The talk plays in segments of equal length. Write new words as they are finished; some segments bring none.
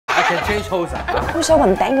can change host 啊？好想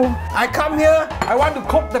雲頂嘅喎。 I come here, I want to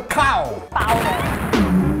cook the cow。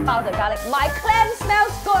包嘅咖喱。My clam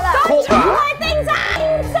smells good 啊！Cook 啊！定仔。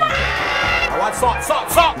I want salt.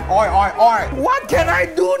 Oil. What can I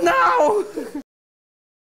do now?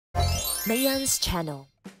 Mei Yan's channel。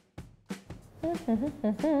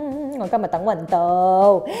我今日等運到，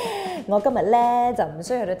我今日咧就唔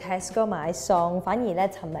需要去到 Tesco 買餸，反而咧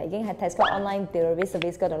尋日已經喺 Tesco online delivery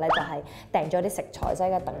service 嗰度咧就係訂咗啲食材，所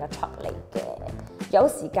以而家等緊出嚟嘅。有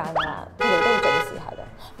時間啊，佢哋都要準時下嘅。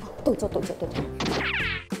到咗。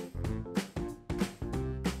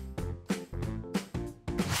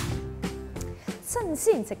新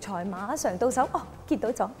鮮食材馬上到手，哦，見到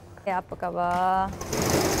咗，有個㗎喎。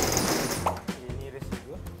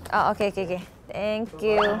OK，thank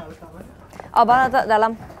you。哦，把得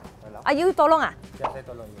dalam。啊，要tolong啊？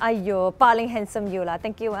哎呦，paling handsome you 啦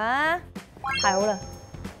 ，thank you 啊，太好啦，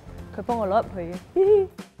佢幫我攞入去。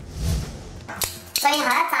最後一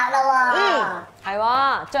集啦喎。係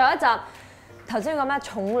喎，最後一集。頭先講咩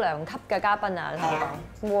重量級嘅嘉賓啊？你睇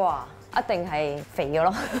講，哇，一定係肥咗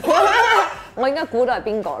咯。我應該估到係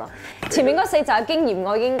邊個啦？前面嗰4集嘅經驗，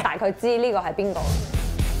我已經大概知呢個係邊個。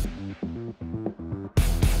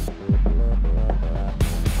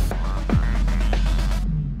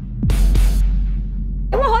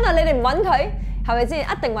可能你哋唔揾佢，係咪先？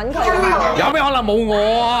一定揾佢。有咩可能冇我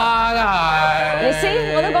啊？真係。你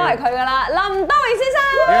先，我都講係佢噶啦，林德榮先生。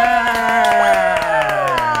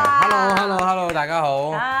Hello， 大家好。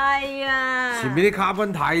係啊。前面啲卡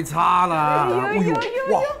賓太差啦。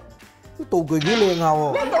哇！啲道具幾靚下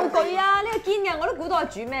喎。咩道具啊？呢個堅嘅，我都估到係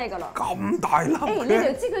煮咩噶啦。咁大粒嘅。你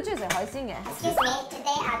就知佢中意食海鮮嘅。Excuse me,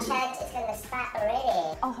 today our challenge is gonna start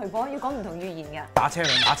already. 哦，係噃，要講唔同語言嘅。打車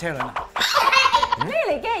輪啊！咩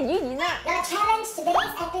嚟嘅語言啊 The challenge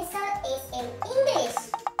today's episode is in English.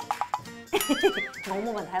 我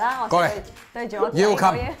冇問題啦，我過嚟對住我。You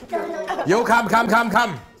come.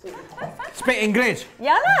 Speak English.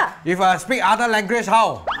 有啦。 If I speak other language,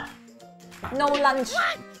 how? No lunch.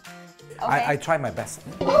 I try my best.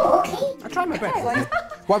 Oh, okay. I try my best.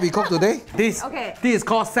 What we cook today? This. Okay. This is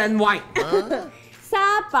called sand white.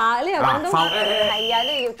 沙白呢個廣東話係啊，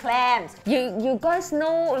呢個叫 clams。You guys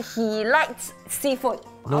know he likes seafood.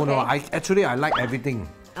 No. I like everything.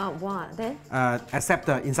 啊哇，then except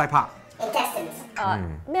the inside part. Intestines.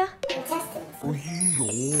 咩啊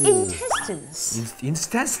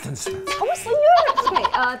Intestines.？Intestines。好死樣。Okay,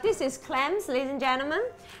 this is clams, ladies and gentlemen,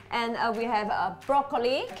 and we have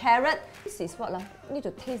broccoli, carrot. This is what 啦？呢度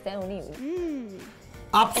taste 到呢樣。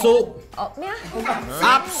鴨soup。哦咩啊？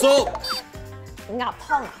鴨soup。鴨湯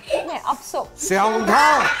啊？咩鴨粥？上湯。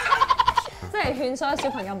真係勸所有小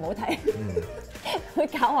朋友唔好睇，會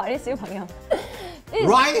教壞啲小朋友。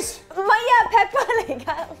Rice？ 唔係啊 ，pepper 嚟㗎。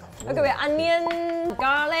Okay, we have onion,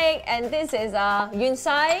 garlic, and this is 芫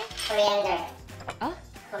茜。Coriander. 啊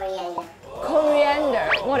Coriander.？Coriander。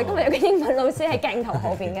我哋今日有個英文老師喺鏡頭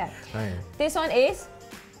後邊嘅。This one is。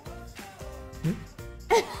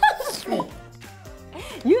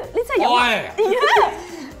你真係有。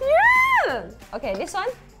Okay, this one.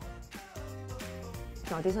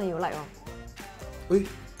 嗱，this one 要嚟喎。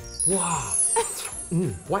哇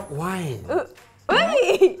，white wine。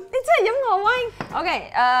喂，你真係飲我 wine。OK，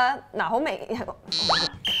嗱，好味係個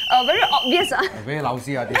，very obvious 啊。俾老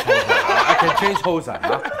師有啲粗I can change host 啊。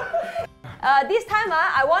This time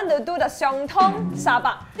I want to do the 上湯沙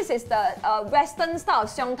白。This is the Western style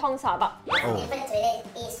上湯沙白。 What's the difference between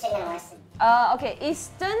Eastern and Western? Okay,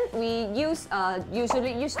 Eastern we use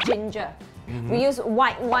usually use ginger. We use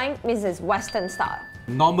white wine. This is Western style.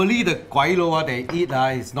 Normally the 鬼佬they eat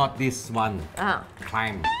is not this one.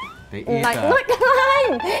 Clam. They 唔 eat 係 not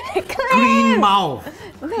clam. green mouth.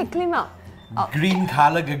 咩 clam 啊？Green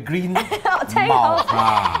color 嘅 green 青口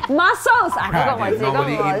mussels 啊，嗰個我知，嗰個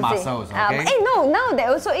Nobody eat 我 mussels, 知。okay? No, now they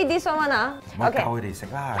also eat this one 啊。唔好教佢哋食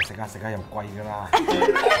啦，食下又貴㗎啦。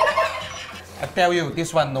I tell you,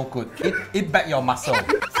 this one no good. Eat back your muscle. So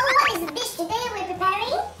what is the dish today we're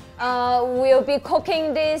preparing? We'll be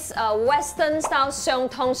cooking this Western style 上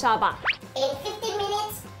湯沙白。 In 15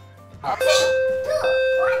 minutes. 3, 2, 1,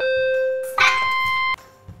 start.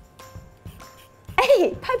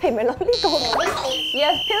 批皮咪攞呢個。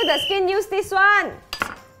Yes, peel the skin. Use this one.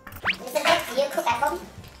 Mr. Bex, do you cook at home?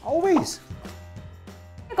 Always.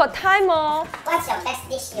 一個 time 喎。 What's your best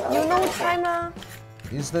dish you You know always prepare? time 啦。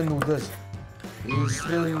 Instant noodles.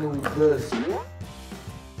 Instant noodles.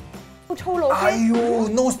 好粗魯哎呦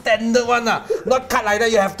no standard one not cut like that.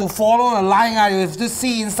 You have to follow the line You have to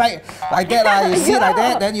see inside like that You see like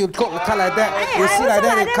that, then you cut like that. You see like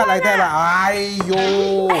that, you cut like that 哎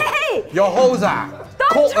呦 Your host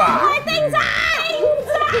cook 定仔。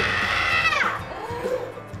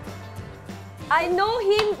I know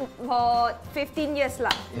him for 15 years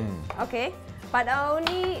lah. Okay, but I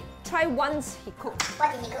only try once he cooked.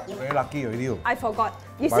 What did he cook? Very lucky already. I forgot.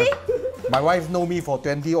 You see? My wife know me for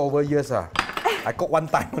 20 over years. I cook one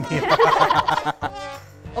time only.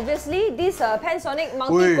 Obviously, this Panasonic Ui,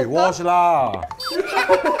 multi-cooker. wash lah.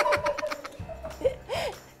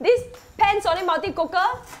 This Panasonic multi-cooker,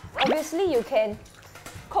 obviously you can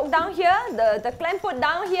cook down here, the clam put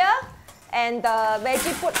down here, and the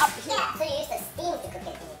veggie put up here. Yeah, so you use the steam to cook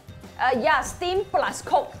it. Yeah, steam plus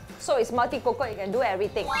cook. So it's multi-cooker, you can do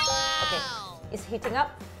everything. Okay, it's heating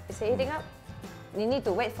up. It's heating up. You need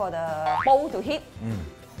to wait for the bowl to heat.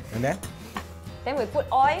 And then? Then we put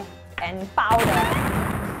oil and bao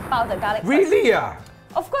the garlic. Really?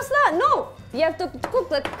 Of course lah, no. You have to cook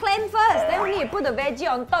the clam first, then only you put the veggie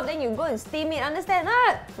on top, then you go and steam it. Understand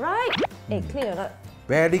that? Right? Hey, clean or not?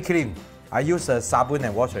 Very clean. I use sabun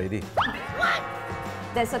and wash already.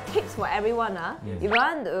 There's a tips for everyone. If you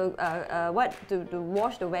want to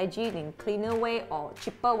wash the veggie in cleaner way or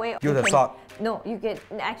cheaper way, Use the salt. No, you can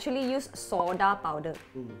actually use soda powder.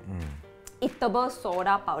 Eatable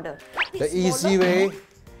soda powder. The easy way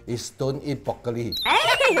is don't eat broccoli.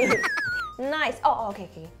 Hey! Nice. Oh, okay.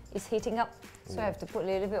 It's heating up. So I have to put a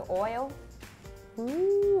little bit of oil.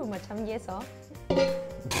 Ooh, macam yes, oh.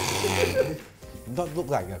 Not look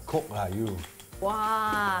like a cook lah, you.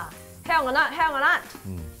 Wow. Hang or not?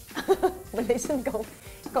 Malaysian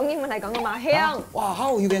講英文係講㗎嘛，香。 Wow,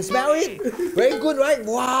 how you can smell it? Very good, right?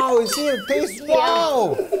 Wow, you see the taste.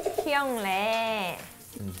 Wow. 香咧。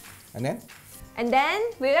 And then?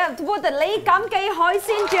 We have to put the 李錦記海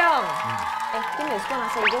鮮醬。Give me a spoon 啊，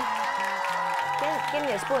細哥。Give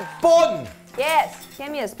me a spoon. Spoon. Yes, give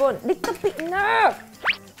me a spoon. Little bit enough.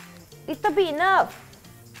 Little bit enough.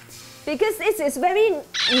 Because this is very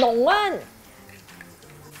濃 one.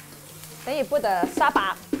 Then you put the 沙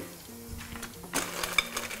白。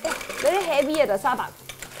Very heavy 的沙白。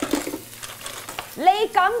李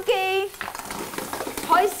錦記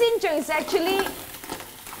海鮮醬 is actually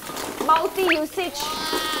multi-usage.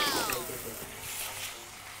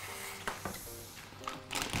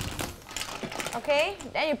 Okay,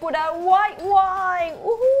 then you put a white wine.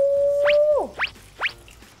 Woohoo!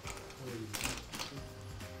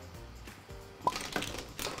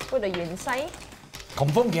 Put the 芫茜.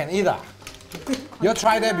 Confirm can eat. You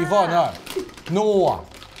try that before or not? No.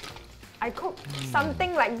 I cooked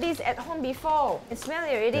something like this at home before. You smell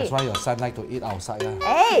it already. That's why your son like to eat outside.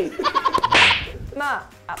 Hey! Ma,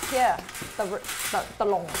 up here, the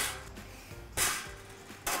long.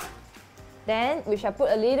 Then we shall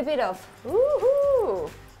put a little bit of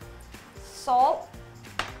salt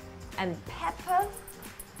and pepper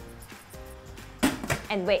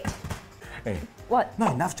and wait. Hey, What?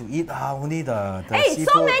 not enough to eat. Only the Hey, seafood.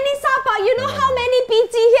 so many sapa. You know how many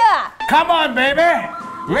BG here? Come on, baby.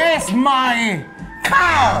 Where's my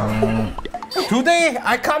cow? Today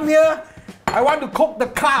I come here. I want to cook the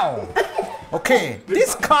cow. Okay,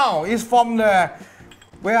 this cow is from the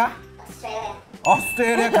where? Australia.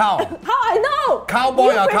 Australia cow. How I know?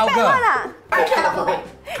 Cowboy You or prepare cowgirl? one ah? Cowboy.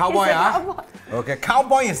 Cowboy, It's a ah? cowboy. Okay,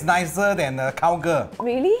 cowboy is nicer than the cowgirl.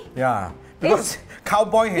 Really? Yeah, because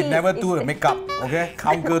cowboy he Please, never do the it's- makeup. Okay,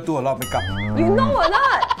 cowgirl do a lot of makeup. You know or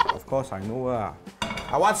not? Of course, I know.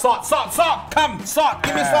 I want salt. Come, salt.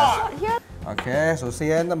 Give me salt. Here. Okay, so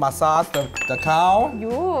先 massage the cow.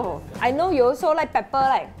 You. I know you also like pepper,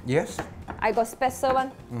 like. Yes. I got special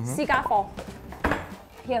one. Siga for.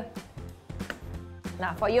 Here.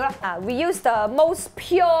 Now for you, we use the most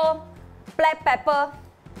pure black pepper.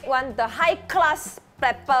 One, the high class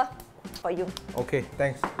pepper for you. Okay,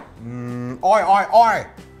 thanks. Oil.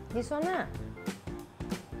 This one lah.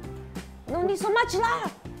 No need so much lah.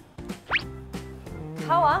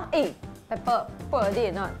 How ah? Hey, pepper. Put already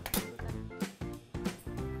or not?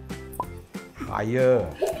 Higher.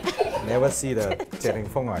 Never see the 謝霆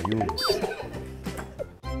鋒 you.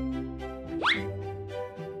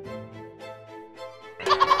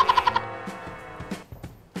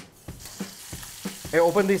 Hey,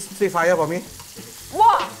 open this fire for me.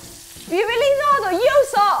 Wow! You really know how to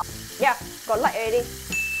use it. Yeah, got light already.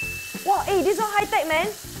 Wow, hey, this one high tech, man.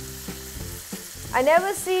 I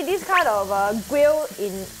never see this kind of grill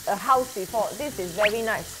in a house before. This is very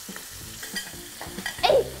nice.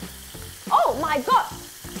 Hey! Oh my God!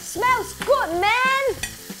 Smells good, man!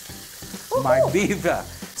 My Woohoo. beef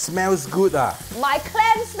smells good. My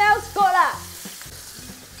clam smells good ah!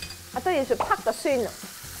 I thought you should pack the sweet.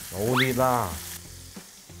 No need lah.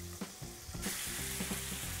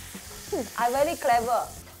 I'm very clever.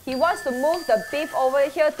 He wants to move the beef over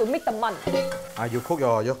here to make the mun. You cook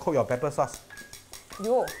your pepper sauce.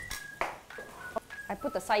 Yo. I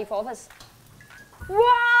put the side for first.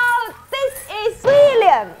 Wow, this is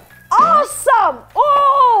brilliant! Awesome!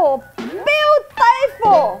 Oh,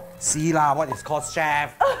 beautiful! See lah, what is called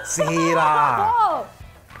chef? See lah. Oh,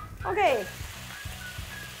 okay.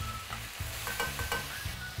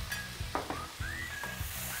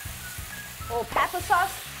 Oh, pepper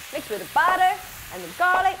sauce mixed with the butter and the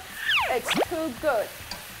garlic. It's too good.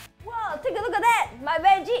 Wow, take a look at that. My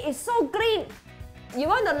veggie is so green. You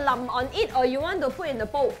want to lump on it or you want to put in the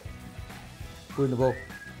bowl? Put in the bowl.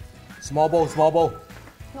 Small bowl, small bowl.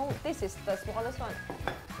 No, this is the smallest one.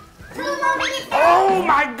 2 more minutes. Oh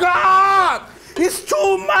my God! It's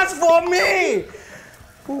too much for me!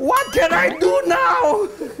 What can I do now?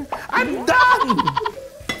 I'm done!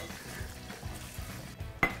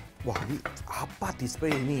 Wah, ni apa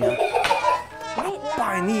display ni ah?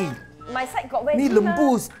 Apa ni? My side got veggie. Ni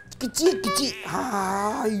lembu kecil-kecil.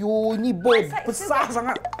 Ayo, ni bowl besar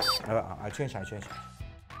sangat. I change.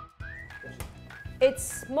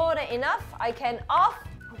 It's more than enough. I can off.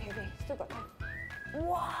 Okay, still got time.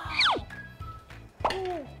 Wow.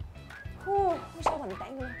 Hú sao mình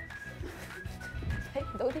tản luôn. Thấy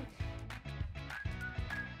đủ đi.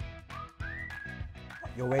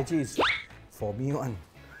 Your veggies for me one.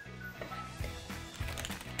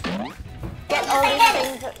 Get all these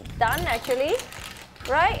things done actually.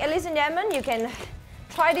 Right, ladies and gentlemen, you can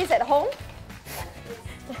try this at home.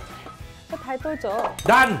 太多咗。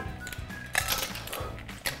 Done.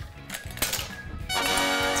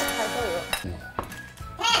 太多咗。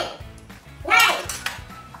 10, 9,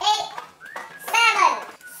 8, 7,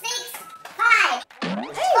 6, 5,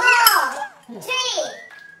 4, 3,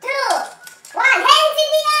 2, 1. Hands in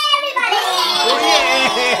the air, everybody!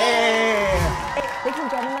 Ladies and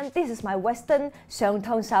gentlemen, this is my Western 上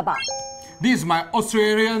湯沙巴。 This is my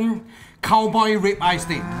Australian cowboy ribeye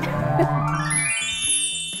steak.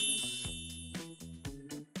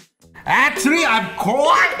 Actually, I'm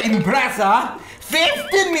quite impressed.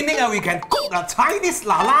 15 minutes and we can cook the Chinese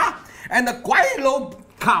lala and the Kwai Lo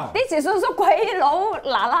cow. This is also 鬼佬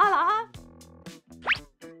啦啦啦。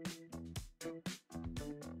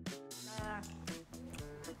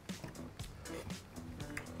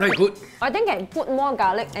 Very good. I think I can put more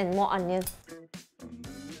garlic and more onion.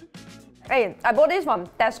 Hey, I bought this from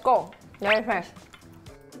Tesco. Very fresh.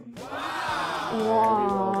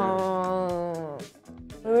 Wow.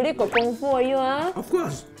 Really got 功夫 you ah. Of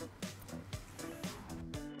course.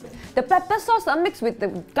 The pepper sauce mixed with the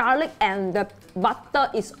garlic and the butter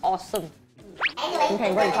is awesome. Anyway, Okay,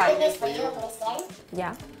 I'm go going to inside. do this for you, Miss Yan.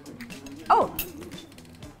 Yeah. Oh.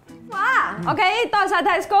 哇，OK，多謝晒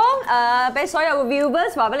Tesco，俾所有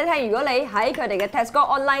viewers 話俾你聽，如果你喺佢哋嘅 Tesco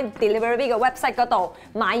online delivery 嘅 website 嗰度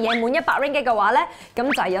買嘢滿100 ringgit 嘅話咧，咁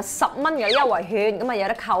就係有10蚊嘅優惠券，咁啊有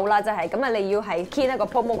得扣啦，即係咁啊你要係 key 一個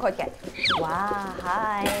promo code 嘅。哇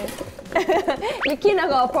，hi， 你 key 一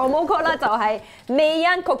個 promo code 啦，就係 Mei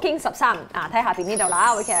Yan Cooking 13啊，睇下邊呢度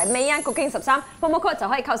啦，其實 Mei Yan Cooking 13 promo code 就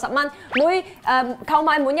可以扣10蚊，每購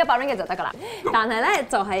買滿100 ringgit 就得㗎啦。但係咧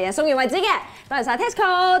就係送完為止嘅，多謝晒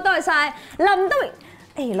Tesco， 多謝晒林德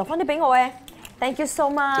榮，誒落翻啲俾我嘅 ，thank you so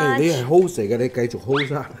much。你係 host 嚟嘅，你繼續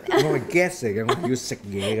host 啦。我係 guest 嚟嘅，我要食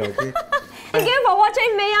嘢嘅。OK。Thank you for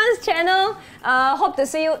watching Mei Yan's channel. Hope to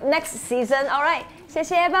see you next season. All right， 謝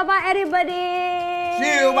謝，拜拜 everybody。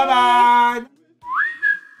 See you， 拜拜。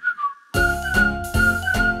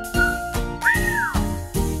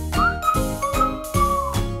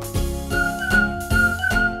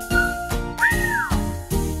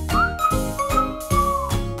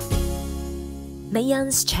Mei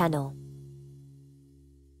Yan's channel.